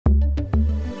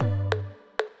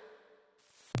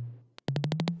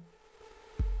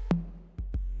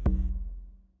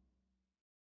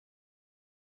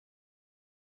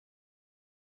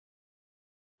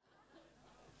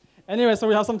Anyway, so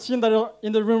we have some teams that are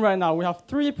in the room right now. We have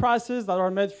 3 prizes that are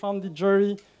made from the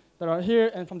jury that are here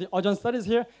and from the audience that is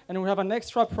here. And we have an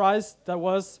extra prize that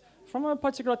was from a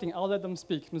particular thing. I'll let them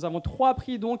speak. Nous avons 3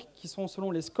 prix donc qui sont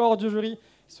selon les scores du jury,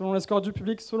 selon les scores du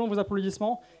public, selon vos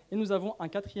applaudissements. Et nous avons un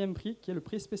 4e prix qui est le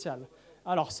prix spécial.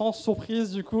 Alors, sans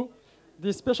surprise du coup,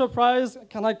 the special prize,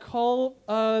 can I call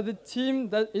the team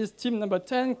that is team number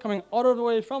 10 coming all the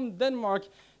way from Denmark.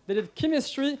 They did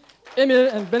chemistry, Emil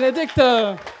and Benedict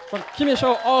from Chemie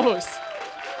Show Aarhus.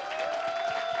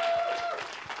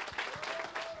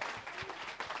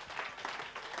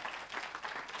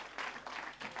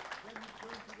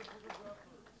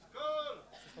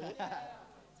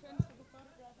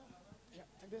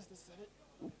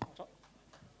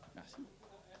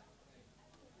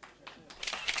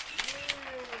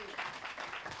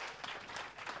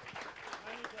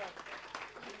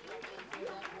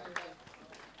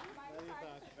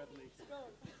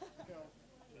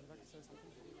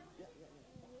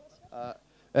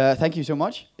 Thank you so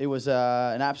much. It was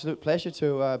an absolute pleasure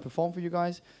to perform for you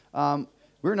guys.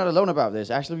 We're not alone about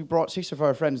this. Actually, we brought 6 of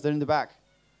our friends. They're in the back.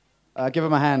 Give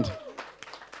them a hand.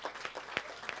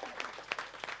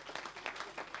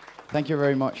 Thank you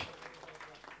very much.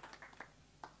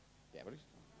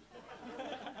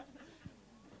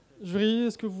 Jury,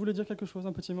 est-ce que vous voulez dire quelque chose,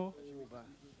 un petit mot?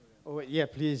 Oh, yeah,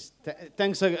 please.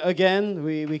 Thanks again.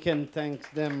 We can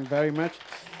thank them very much.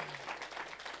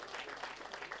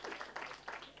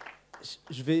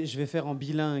 Je vais faire en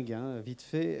bilingue, hein, vite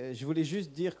fait. Je voulais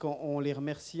juste dire qu'on les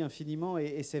remercie infiniment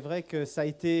et c'est vrai que ça a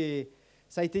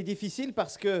été difficile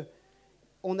parce que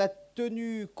on a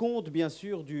tenu compte bien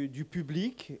sûr du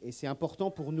public et c'est important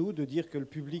pour nous de dire que le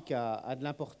public a de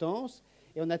l'importance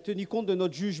et on a tenu compte de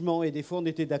notre jugement et des fois on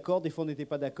était d'accord, des fois on n'était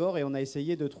pas d'accord et on a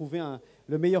essayé de trouver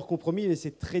le meilleur compromis et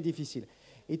c'est très difficile.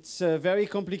 It's very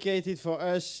complicated for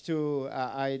us to,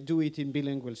 I do it in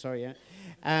bilingual, sorry,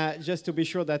 just to be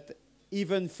sure that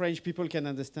even French people can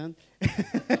understand.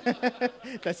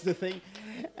 That's the thing.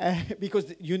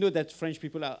 Because you know that French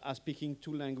people are speaking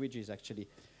 2 languages, actually.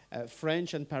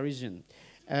 French and Parisian.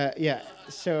 Yeah,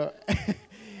 so...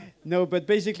 No, but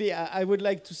basically, I would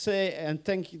like to say and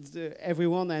thank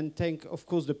everyone and thank, of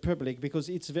course, the public, because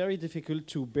it's very difficult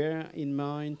to bear in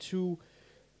mind two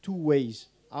ways.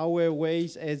 Our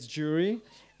ways as jury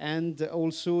and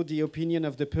also the opinion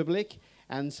of the public.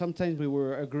 And sometimes we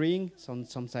were agreeing,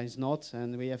 sometimes not,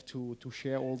 and we have to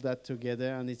share all that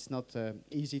together, and it's not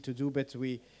easy to do, but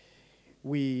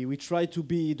we try to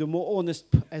be the more honest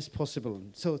as possible.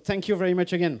 So thank you very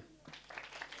much again.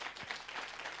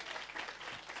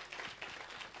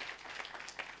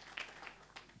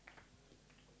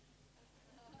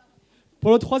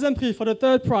 Pour le 3e prix, for the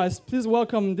 3rd prize, please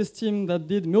welcome this team that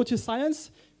did multi-science,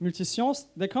 multi-sciences.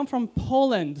 They come from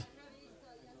Poland.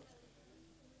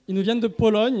 Ils nous viennent de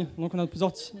Pologne, donc on a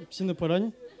plusieurs teams de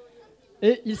Pologne.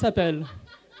 Et ils s'appellent.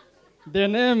 Their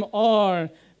names are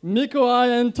Mikołaj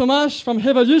and Tomasz from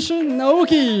Evolution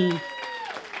Nauki.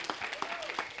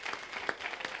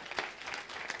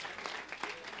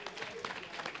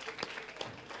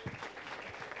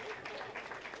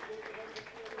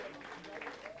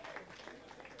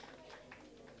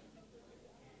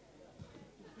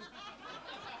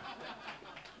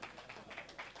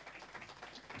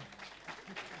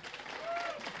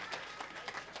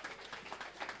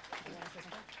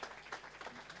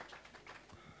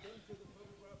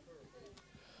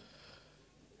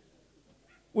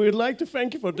 We'd like to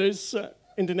thank you for this.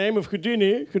 In the name of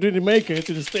Houdini, who didn't make it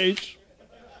to the stage.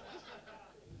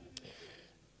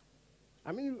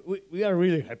 I mean, we are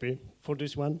really happy for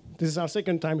this one. This is our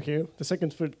 2nd time here, the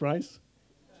 2nd third prize.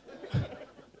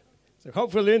 So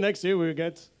hopefully next year we'll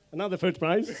get another 3rd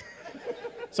prize.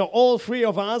 So all 3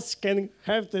 of us can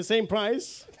have the same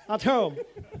prize at home.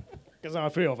 Because there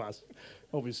are 3 of us,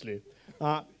 obviously.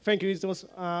 Thank you. It was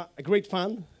a great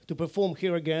fun to perform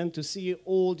here again, to see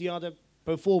all the other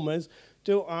performers,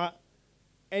 to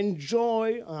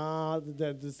enjoy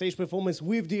the stage performance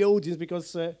with the audience,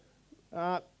 because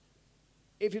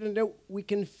if you don't know, we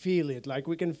can feel it. Like,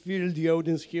 we can feel the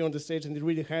audience here on the stage, and it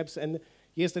really helps. And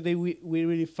yesterday we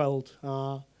really felt...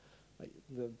 yeah,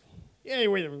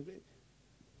 you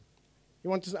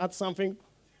want to add something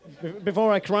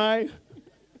before I cry?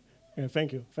 Yeah,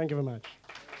 thank you. Thank you very much.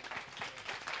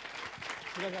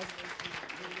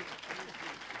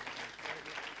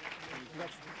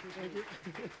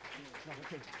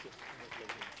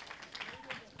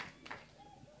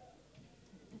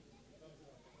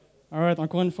 Alright,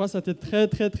 encore une fois, ça a été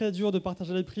très dur de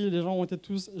partager les prix. Les gens ont été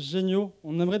tous géniaux.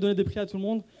 On aimerait donner des prix à tout le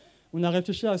monde. On a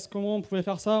réfléchi à comment on pouvait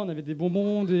faire ça. On avait des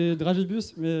bonbons, des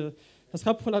dragibus, mais ça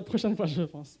sera pour la prochaine fois, je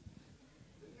pense.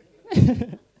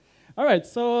 All right,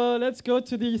 so let's go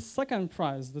to the second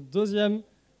prize, the deuxième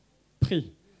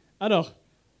prix. Alors,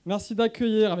 merci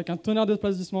d'accueillir avec un tonnerre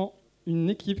d'applaudissements une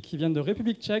équipe qui vient de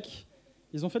République tchèque.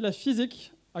 Ils ont fait de la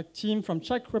physique, a team from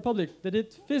Czech Republic. They did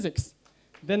physics.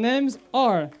 Their names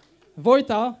are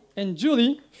Vojta and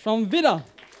Julie from Vida.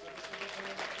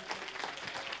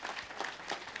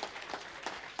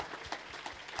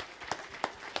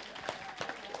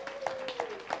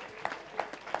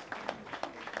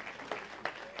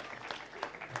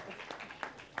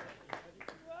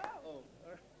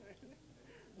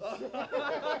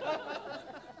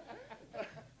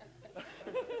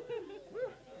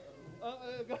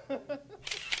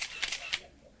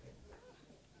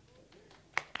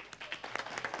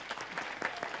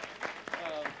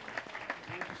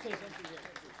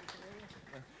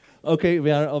 Okay, we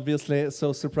are obviously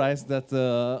so surprised that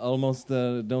almost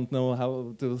don't know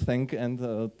how to thank and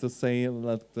to say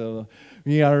that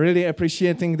we are really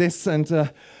appreciating this and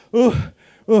at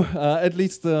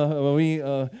least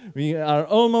we are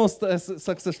almost as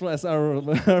successful as our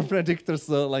predictors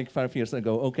like 5 years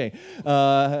ago. Okay,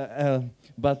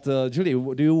 but Julie,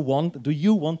 do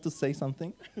you want to say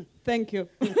something? Thank you.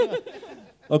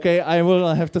 Okay, I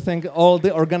will have to thank all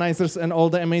the organizers and all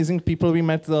the amazing people we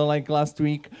met like last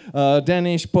week.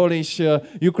 Danish, Polish,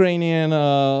 Ukrainian,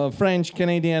 French,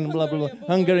 Canadian, blah, blah, blah,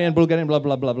 Hungarian, Bulgarian, blah,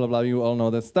 blah, blah, blah, blah. You all know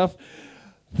that stuff.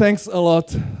 Thanks a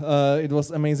lot. It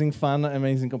was amazing fun,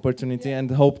 amazing opportunity,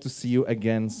 and hope to see you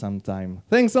again sometime.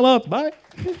 Thanks a lot. Bye.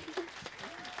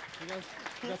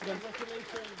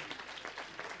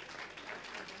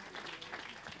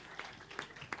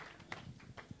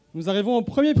 Nous arrivons au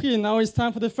premier prix. Now it's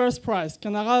time for the first prize.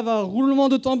 Can I have a roulement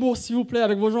de tambour, s'il vous plaît,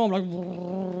 avec vos jambes. Là.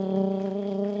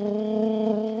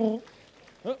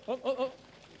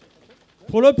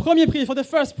 Pour le premier prix, for the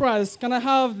first prize, can I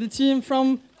have the team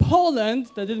from Poland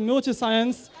that did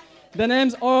multi-science? Their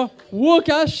names are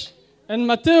Łukasz and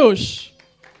Mateusz.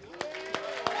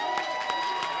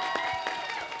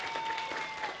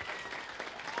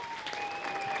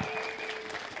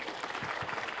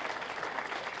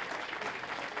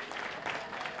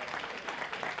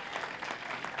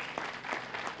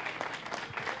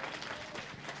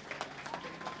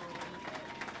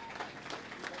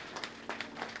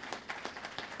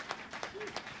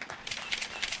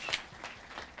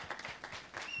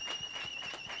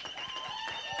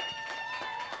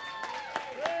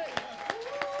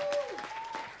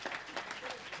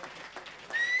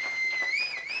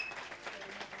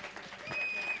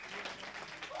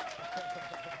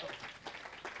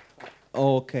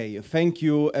 Okay, thank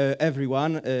you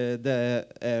everyone,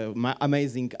 my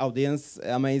amazing audience,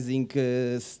 amazing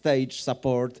stage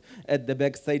support at the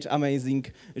backstage, amazing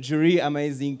jury,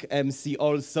 amazing MC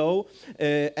also.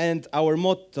 And our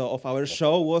motto of our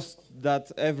show was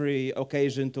that every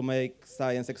occasion to make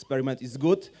science experiment is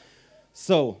good.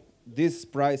 So this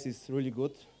prize is really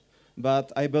good,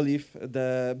 but I believe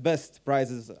the best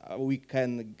prizes we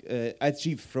can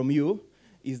achieve from you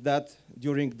is that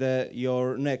during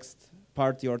your next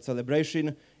party or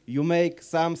celebration, you make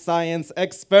some science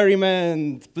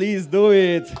experiment. Please do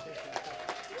it. No,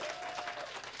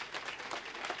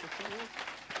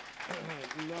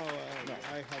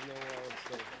 I have no words.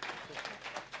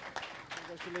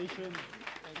 Congratulations.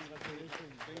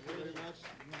 Congratulations. Thank you very much.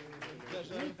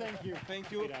 Pleasure. Thank you.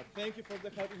 Thank you. Thank you for the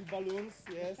help with balloons.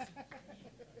 Yes.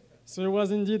 So it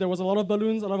was indeed, there was a lot of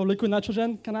balloons, a lot of liquid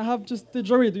nitrogen. Can I have just the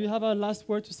jury? Do you have a last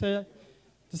word to say?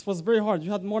 This was very hard.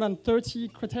 You had more than 30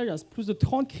 criteria, plus de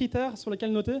 30 critères sur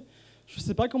lesquels noter. Je ne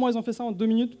sais pas comment ils ont fait ça en 2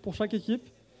 minutes pour chaque équipe.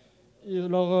 Et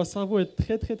leur cerveau est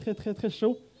très, très, très, très, très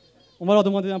chaud. On va leur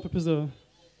demander un peu plus de...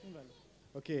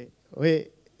 Ok, oui,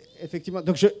 effectivement.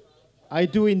 Donc, I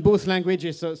do in both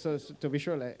languages, so to be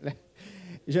sure.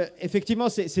 Effectivement,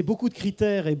 c'est beaucoup de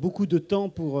critères et beaucoup de temps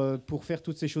pour faire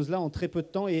toutes ces choses-là en très peu de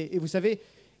temps. Et vous savez,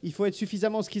 il faut être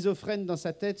suffisamment schizophrène dans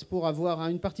sa tête pour avoir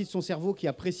une partie de son cerveau qui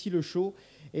apprécie le show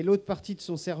et l'autre partie de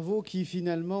son cerveau qui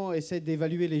finalement essaie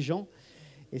d'évaluer les gens.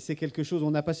 Et c'est quelque chose,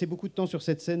 on a passé beaucoup de temps sur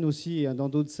cette scène aussi, dans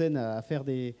d'autres scènes, à faire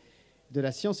de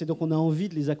la science. Et donc on a envie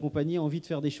de les accompagner, envie de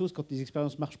faire des choses quand les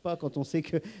expériences ne marchent pas, quand on sait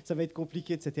que ça va être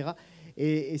compliqué, etc.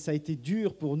 Et ça a été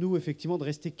dur pour nous, effectivement, de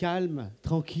rester calme,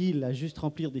 tranquille, à juste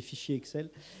remplir des fichiers Excel.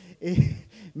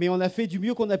 Mais on a fait du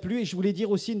mieux qu'on a pu. Et je voulais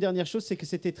dire aussi une dernière chose, c'est que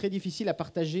c'était très difficile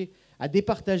à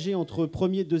départager entre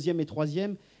premier, deuxième et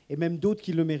troisième, et même d'autres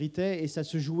qui le méritaient, et ça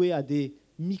se jouait à des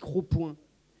micro-points.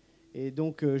 Et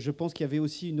donc, je pense qu'il y avait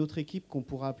aussi une autre équipe qu'on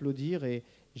pourra applaudir, et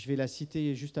Je vais la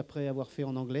citer juste après avoir fait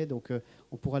en anglais, donc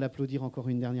on pourra l'applaudir encore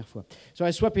une dernière fois. So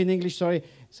I swap in English, sorry,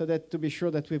 so that to be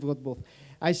sure that we've got both.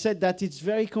 I said that it's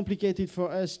very complicated for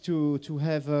us to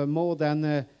have more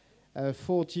than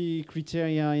 40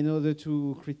 criteria in order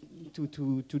to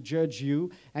judge you,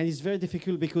 and it's very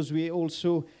difficult because we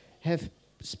also have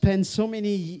spent so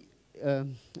many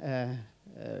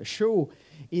show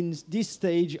in this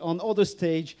stage, on other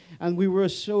stage, and we were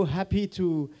so happy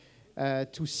to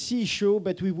see show,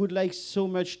 but we would like so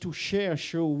much to share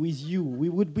show with you. We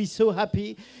would be so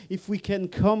happy if we can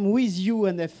come with you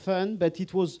and have fun, but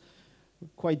it was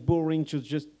quite boring to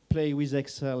just play with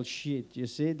Excel sheet, you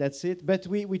see, that's it. But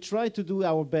we try to do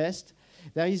our best.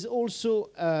 There is also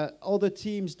other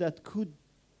teams that could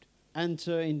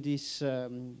enter in this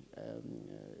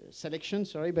selection,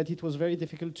 sorry, but it was very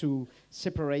difficult to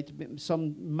separate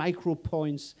some micro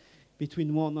points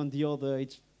between one and the other.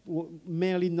 It's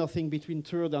merely nothing between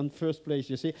third and first place,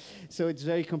 you see. So it's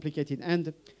very complicated.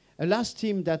 And a last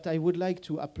team that I would like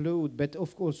to applaud, but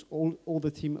of course all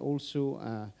the team also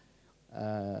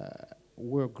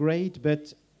were great,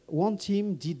 but one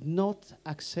team did not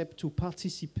accept to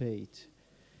participate.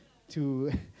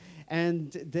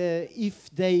 And if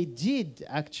they did,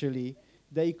 actually,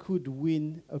 they could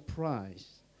win a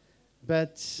prize.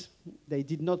 But they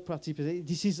did not participate.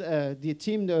 This is the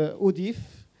team, the ODIF,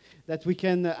 that we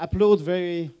can applaud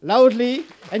very loudly.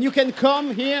 And you can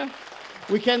come here.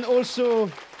 We can also,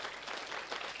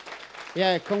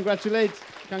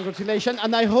 congratulations.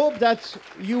 And I hope that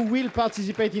you will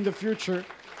participate in the future.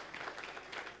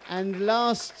 And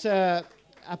last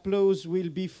applause will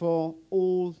be for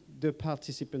all the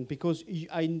participants, because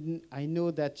I know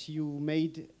that you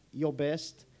made your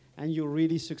best and you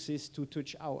really succeed to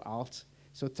touch our art.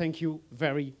 So thank you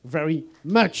very, very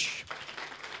much.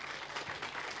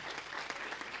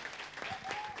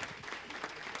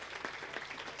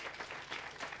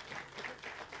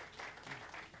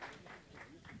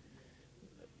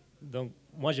 Donc,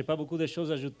 moi, je n'ai pas beaucoup de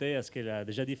choses à ajouter à ce qu'a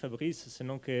déjà dit Fabrice,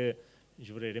 sinon que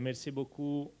je voudrais remercier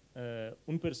beaucoup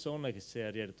une personne qui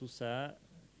est derrière tout ça,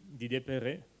 Didier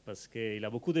Perret, parce qu'il a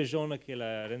beaucoup de gens qui ont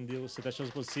rendu cette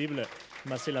chose possible,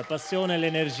 mais c'est la passion et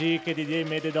l'énergie que Didier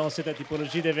met dans cette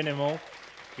typologie d'événements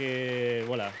qui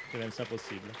rend ça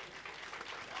possible.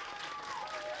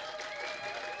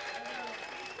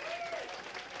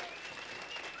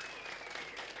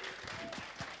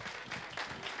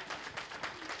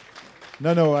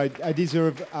 No, I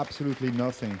deserve absolutely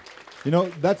nothing. You know,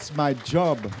 that's my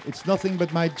job. It's nothing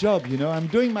but my job, you know. I'm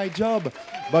doing my job,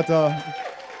 but...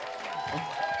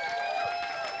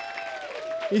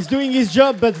 He's doing his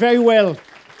job, but very well.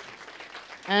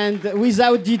 And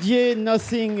without Didier,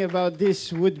 nothing about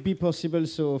this would be possible.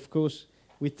 So, of course,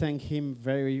 we thank him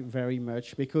very, very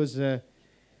much. Because,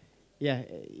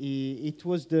 it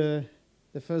was the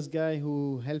first guy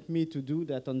who helped me to do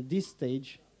that on this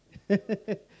stage.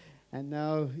 And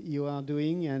now you are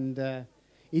doing, and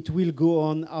it will go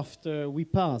on after we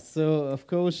pass. So, of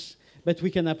course, but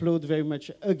we can applaud very much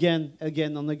again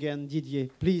and again, Didier.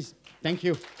 Please, thank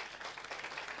you.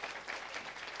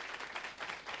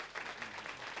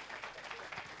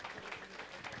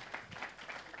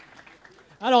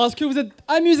 Alors, est-ce que vous êtes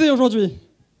amusés aujourd'hui?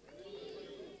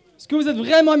 Est-ce que vous êtes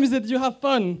vraiment amusés? Did you have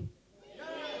fun?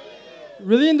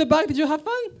 Really in the back, did you have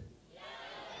fun?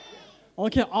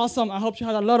 Okay, awesome. I hope you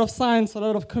had a lot of science, a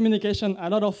lot of communication, a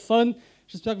lot of fun.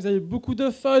 J'espère que vous avez beaucoup de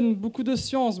fun, beaucoup de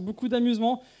science, beaucoup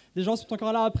d'amusement. Les gens sont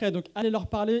encore là après, donc allez leur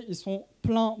parler. Ils sont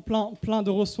plein de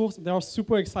ressources. They are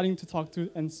super exciting to talk to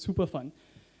and super fun.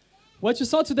 What you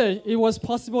saw today, it was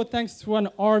possible thanks to an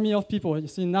army of people.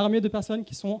 C'est une armée de personnes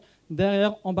qui sont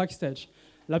derrière en backstage.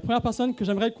 La première personne que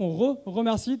j'aimerais qu'on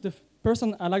remercie, the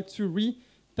person I'd like to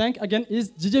thank again is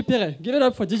Didier Perret. Give it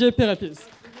up for Didier Perret, please.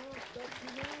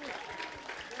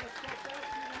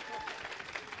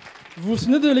 Vous vous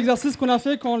souvenez de l'exercice qu'on a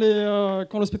fait quand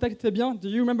le spectacle était bien? Do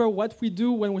you remember what we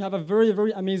do when we have a very,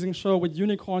 very amazing show with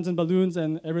unicorns and balloons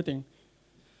and everything?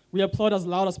 We applaud as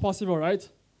loud as possible, right?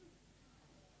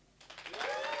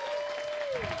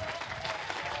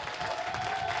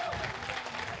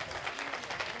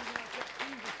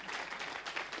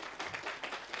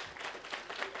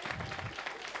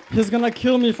 He's gonna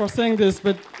kill me for saying this,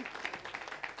 but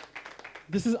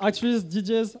this is actually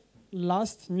Didier's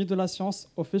last Nuit de la Science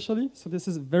officially, so this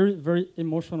is very, very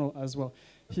emotional as well.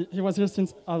 He was here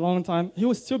since a long time. He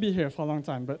will still be here for a long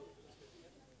time, but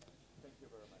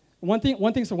one thing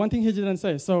he didn't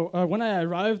say. So when I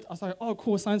arrived, I was like, oh,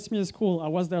 cool, Science Me is cool. I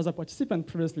was there as a participant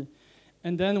previously.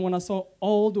 And then when I saw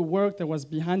all the work that was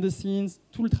behind the scenes,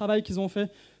 tout le travail qu'ils ont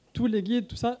fait, tous les guides,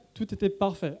 tout ça, tout était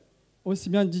parfait. Aussi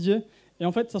bien Didier. Et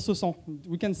en fait, ça se sent.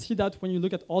 We can see that when you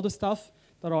look at all the stuff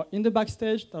that are in the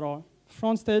backstage, that are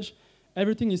front stage.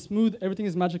 Everything is smooth, everything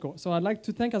is magical. So I'd like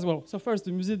to thank as well. So first,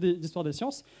 the Musée d'Histoire des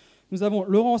Sciences. Nous avons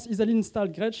Laurence, Isaline,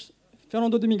 Stahl-Gretsch,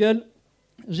 Fernando de Miguel,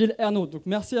 Gilles Ernaud. Donc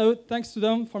merci à eux. Thanks to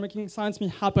them for making Science Me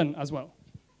happen as well.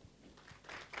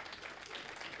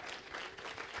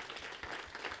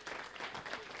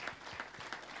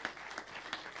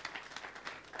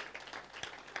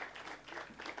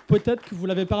 Peut-être que vous ne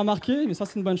l'avez pas remarqué, mais ça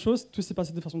c'est une bonne chose. Tout s'est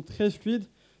passé de façon très fluide.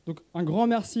 Donc un grand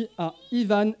merci à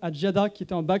Ivan, à Giada qui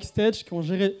étaient en backstage, qui ont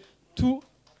géré tout,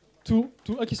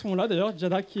 qui sont là d'ailleurs,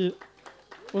 Giada qui est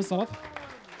au centre,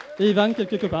 et Ivan qui est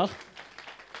quelque part.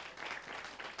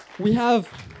 We have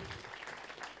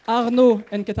Arnaud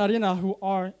and Katarina who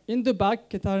are in the back.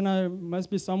 Katarina must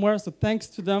be somewhere, so thanks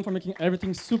to them for making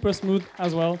everything super smooth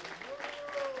as well.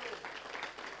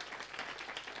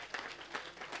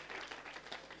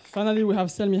 Finally, we have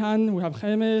Selmihan, we have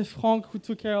Jaime, Frank, who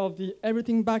took care of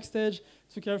everything backstage,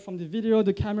 took care from the video,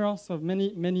 the camera, so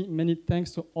many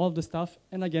thanks to all the staff,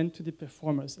 and again, to the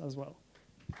performers as well.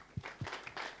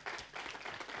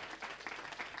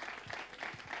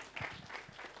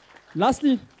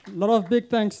 Lastly, a lot of big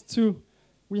thanks to,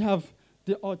 we have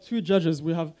our two judges.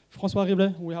 We have François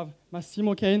Riblet, we have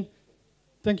Massimo Kane.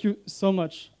 Thank you so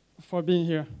much for being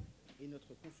here.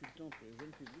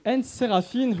 And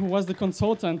Seraphine, who was the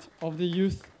consultant of the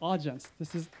youth audience.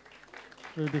 This is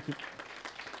very big.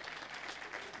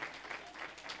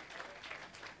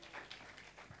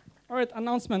 All right,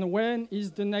 announcement. When is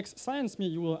the next Science Me,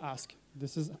 you will ask.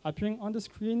 This is appearing on the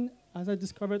screen as I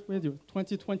discovered with you.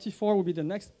 2024 will be the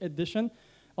next edition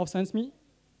of Science Me.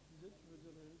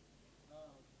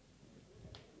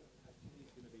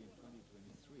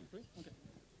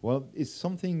 Well, it's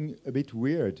something a bit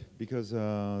weird because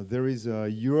there is a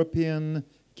European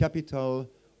capital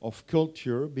of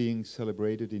culture being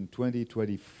celebrated in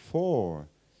 2024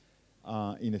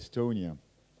 in Estonia.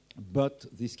 But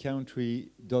this country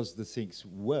does the things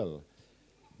well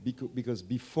because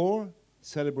before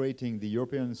celebrating the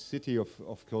European City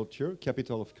of Culture,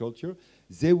 capital of culture,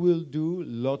 they will do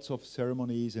lots of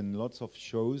ceremonies and lots of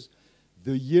shows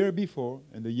the year before,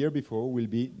 and the year before will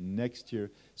be next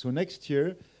year. So next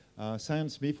year,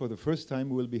 Science Me, for the first time,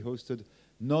 will be hosted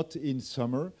not in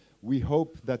summer. We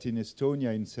hope that in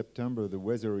Estonia in September the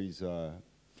weather is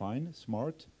fine,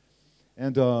 smart.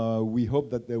 And we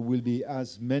hope that there will be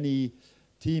as many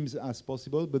teams as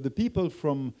possible. But the people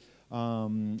from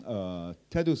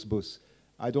Tedus bus,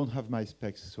 I don't have my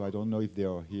specs, so I don't know if they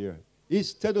are here.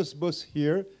 Is Tedus bus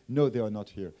here? No, they are not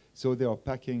here. So they are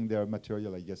packing their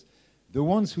material, I guess. The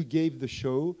ones who gave the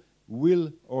show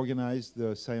will organize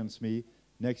the Science Me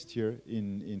next year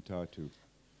in Tartu.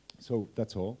 So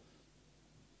that's all.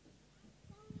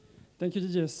 Thank you,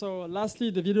 Didier. So lastly,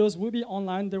 the videos will be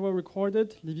online. They were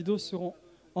recorded. Les vidéos seront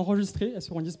enregistrées. Elles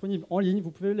seront disponibles en ligne.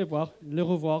 Vous pouvez les voir, les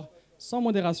revoir sans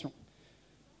modération.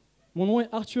 Mon nom est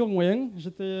Arthur Nguyen.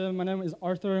 My name is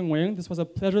Arthur Nguyen. This was a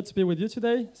pleasure to be with you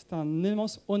today. C'est un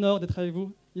immense honneur d'être avec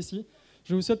vous ici.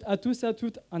 Je vous souhaite à tous et à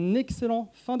toutes un excellent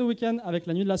fin de week-end avec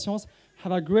la Nuit de la Science.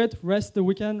 Have a great rest of the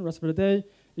weekend, rest of the day.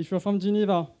 If you're from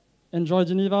Geneva, enjoy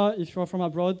Geneva. If you're from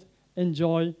abroad,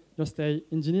 enjoy your stay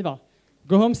in Geneva.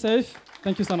 Go home safe.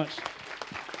 Thank you so much.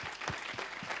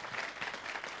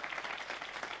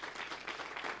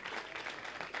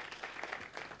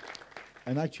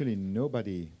 And actually,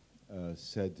 nobody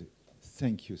said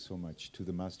thank you so much to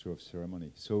the Master of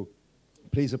Ceremony. So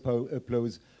please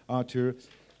applause Arthur,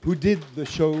 who did the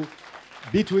show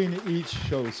between each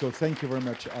show. So thank you very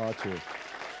much, Arthur.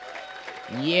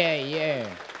 Yeah.